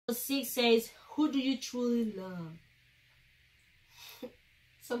6 says, who do you truly love?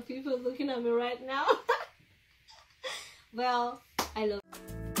 Some people looking at me right now. Well, I love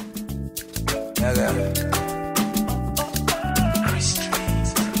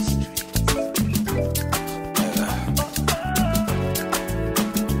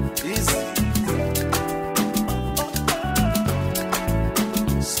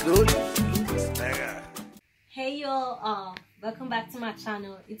Hey y'all, welcome back to my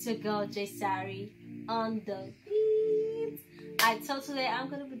channel. It's your girl J-Sari on the beat. So today I'm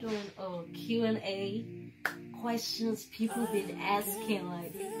gonna be doing a Q&A, questions people been asking,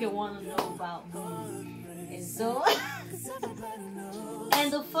 like they want to know about me. And so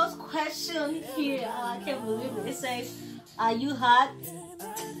and the first question here, I can't believe it, it says, are you hot?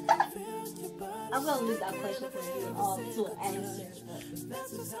 I'm gonna leave that question for you to answer.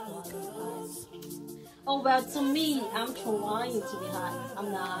 Oh, well, to me, I'm trying to be hot.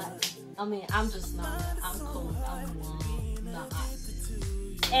 I'm not. I mean, I'm just not. I'm cold. I'm warm. Not hot.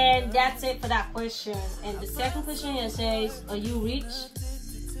 And that's it for that question. And the second question here says, are you rich?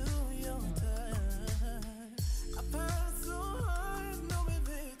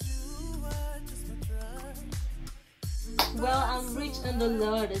 Well, I'm rich in the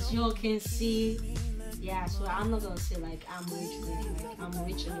Lord, as you all can see. Yeah, so I'm not gonna say like I'm rich, like I'm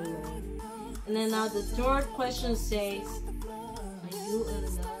rich in the Lord. And then now the third question says, are you in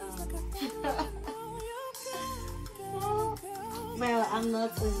love? Well, I'm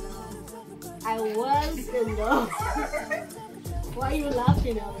not in love. I was in love. Why are you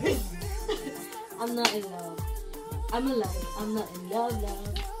laughing at me? I'm not in love. I'm not in love now,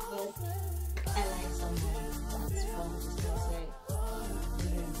 but I like someone. That's what I'm just gonna say.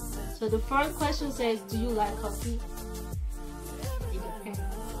 So the first question says, do you like coffee? It depends.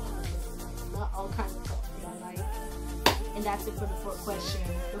 Not all kinds of coffee I like. And that's it for the fourth question.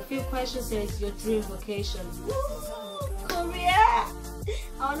 The fifth question says, your dream vacation. Woo! Korea!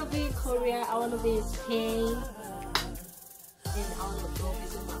 I wanna be in Korea. I wanna be in Spain. And I wanna go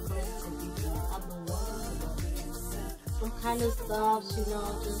visit my cousins and people. I've been wanting to go. Some kind of stuff, you know,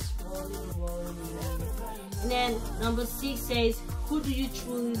 just rolling. And then number 6 says, who do you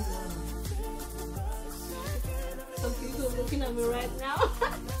truly love? Some people are looking at me right now.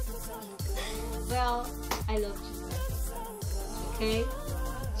 Well, I love Jesus. Okay?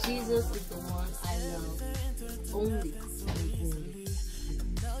 Jesus is the one I love. Only.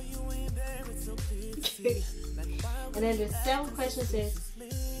 And then the 7th question says,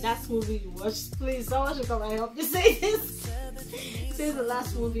 last movie you watched. Please, someone should come and help me say this. Say the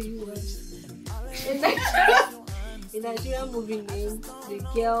last movie you watched. In Nigeria movie name, the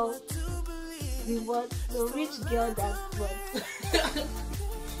girl, the rich girl that what?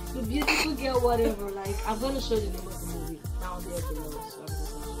 The beautiful girl, whatever. Like, I'm gonna show the name of the movie down there below. So I'm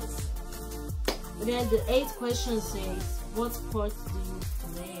just gonna show. And then the 8th question says, what sports do you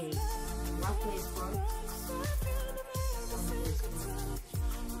play? Do I play sports?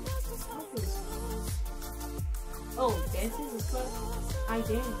 Oh, dancing is a sport? I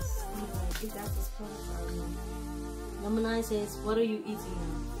dance. If that's a sport, I don't know. Number 9 says, what are you eating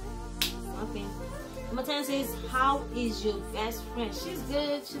now? Nothing. Number 10 says, how is your best friend? She's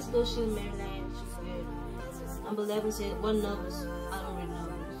good. She's in Maryland. She's good. Number 11 says, what novels? I don't read novels.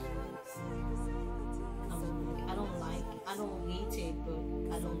 I don't hate it, but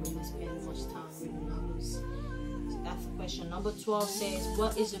I don't really spend much time reading novels. So that's the question. Number 12 says,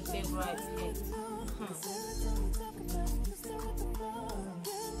 what is your favorite pet?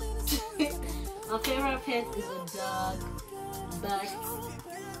 My favorite pet is a dog, but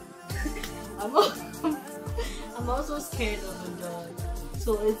I'm also scared of a dog.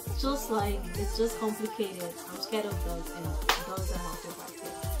 So it's just complicated. I'm scared of dogs, and dogs are my favorite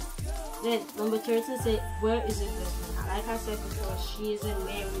pet. Then number 13 says, where is your best friend? Like I said before, she isn't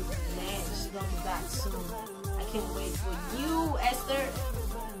married yet. She's gonna be back soon. I can't wait for you, Esther.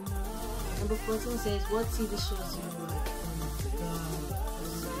 Number 14 says, what TV shows do you like?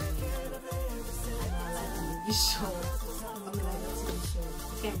 I like the movie show. I mean, like the TV show.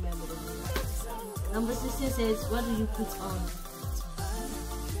 I can't remember the name. Number 16 says, what do you put on?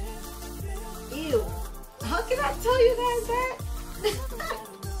 Ew. How can I tell you guys that?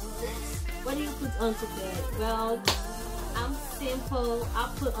 What do you put on to bed? Well, I'm simple. I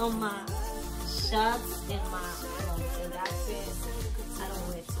put on my shirts and my clothes, and that's it. I don't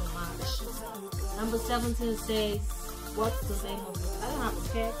wear too much. Number 17 says, what's the name of it? I don't have a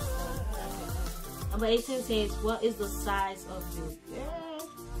pet. Number 18 says, what is the size of your bed?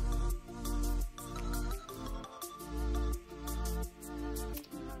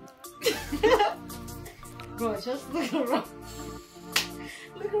 Bro, just look around.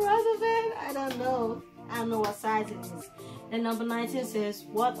 Look around don't know. I don't know what size it is. And number 19 says,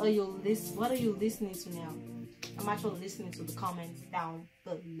 what are you listening to now? I'm actually listening to the comments down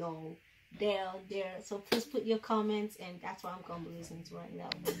below. There. So please put your comments, and that's what I'm gonna be listening to right now.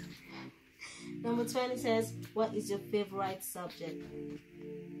 Number 20 says, what is your favorite subject?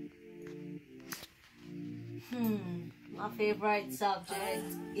 My favorite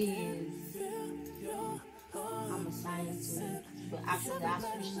subject is, I'm a science student, but after that I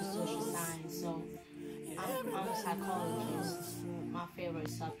switched to social science, so I'm a psychologist. My favorite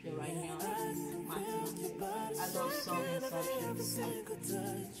subject right now is mathematics. I love solving subjects.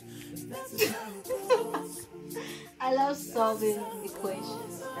 I love solving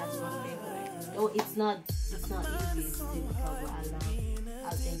equations. That's my favorite. Oh, it's not easy, it's difficult, but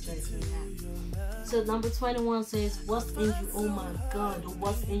I enjoy doing that. So number 21 says, worst injury? Oh my god, the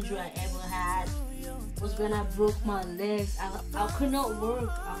worst injury I ever had was when I broke my legs. I could not work.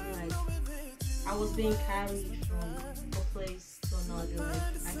 I was being carried from a place to another. Like,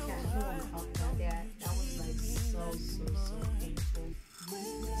 I can't even talk about that. That was like so painful.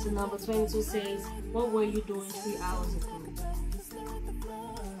 So number 22 says, what were you doing 3 hours ago?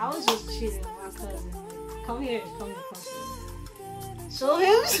 I was just chilling with my cousin. Come here. Show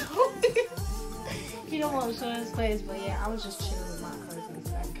him. He don't want to show his face, but yeah, I was just chilling with my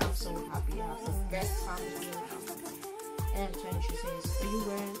cousins. Like, I'm so happy. I have the best time to be around. And 23 says,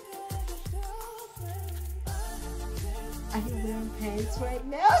 are you wearing pants right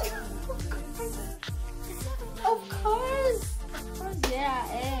now? Of course, yeah,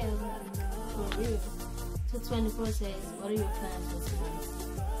 I am. For real. 224 says, what are your plans for tonight?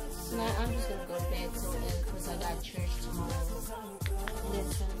 Tonight, I'm just gonna go to bed so early because I got church tomorrow. And then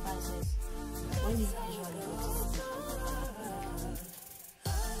 25 says, when do you usually go to bed?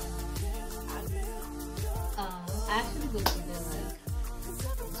 I actually go to bed like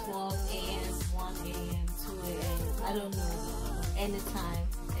 12 a.m., 1 a.m., 2 a.m. I don't know, anytime,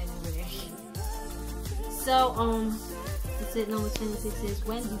 anywhere. So, that's it. Number 26 says,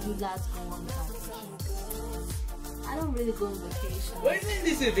 when did you last go on vacation? I don't really go on vacation. Why isn't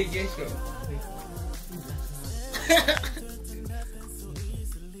this a vacation?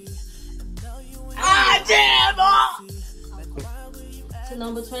 So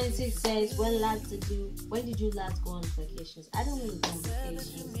number 26 says, when did you last go on vacations? I don't really go on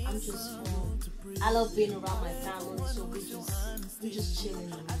vacations. I'm just home. I love being around my family, so we just chilling.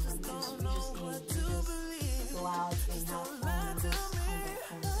 We just go out and have fun and just come back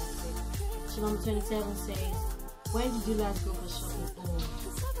home. That's it. So number 27 says, when did you last go for shopping? Oh,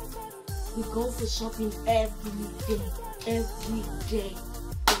 we go for shopping every day in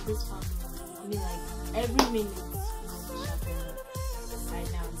this family. I mean, like every minute. Right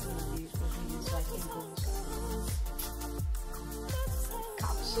now I'm gonna be reviewing, so I can go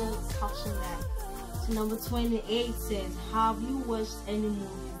caption that. So number 28 says, have you watched any movies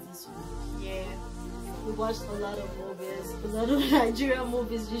this week? Yeah, we watched a lot of movies, a lot of Nigerian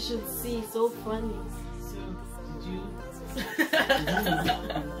movies. You should see, so funny. So did you?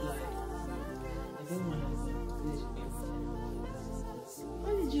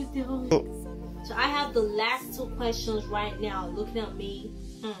 What did you do? So I have the last 2 questions right now. Looking at me.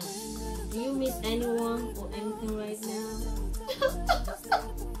 Do you miss anyone or anything right now?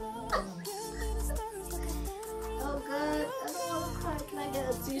 Oh god, I don't want to cry. Can I get a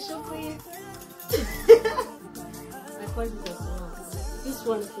tissue, please? My question is so long. This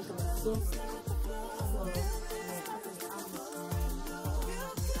one is so long.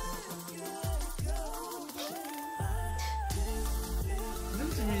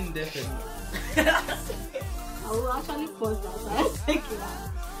 Definitely. I will actually pause that, so I'll take it out.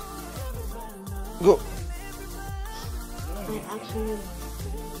 Go. I actually.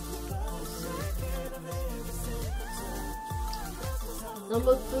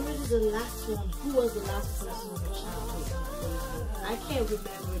 Number 3 is the last one. Who was the last person on the chat with on Facebook? I can't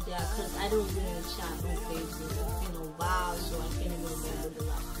remember that because I don't really chat on Facebook. It's been a while, so I can't even remember the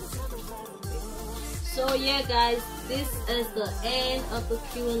last person. So yeah, guys, this is the end of the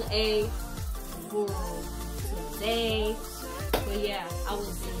Q&A for today. But yeah, I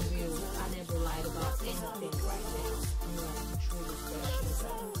was being real. I never lied about anything right now.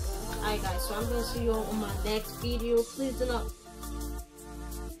 Alright guys, so I'm gonna see you all on my next video. Please do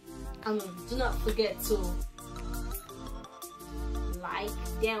not forget to like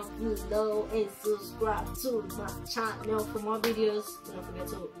down below and subscribe to my channel for more videos. Do not forget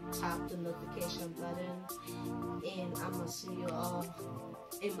to tap the notification button, and I'm gonna see you all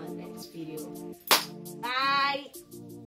in my next video. Bye.